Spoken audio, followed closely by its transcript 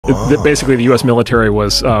Basically, the U.S. military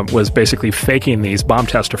was basically faking these bomb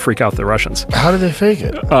tests to freak out the Russians. How did they fake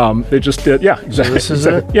it? They just did, yeah, exactly. So this is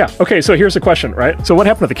it? Yeah. Okay, so here's the question, right? So what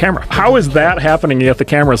happened to the camera? How is that happening yet the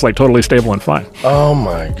camera is like totally stable and fine? Oh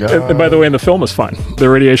my god! And by the way, in the film is fine. The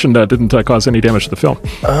radiation didn't cause any damage to the film.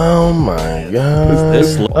 Oh my god!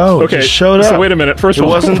 Okay, it just showed up. So wait a minute. First of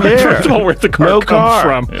all, wasn't there. First of all, where'd the car come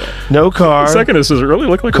from? Yeah. No car. Second is, does it really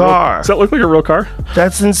look like car? Does that look like a real car?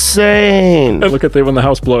 That's insane. And look at when the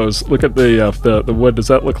house blows. Look at the wood. Does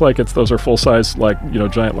that look like those are full size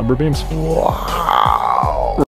giant lumber beams? Wow.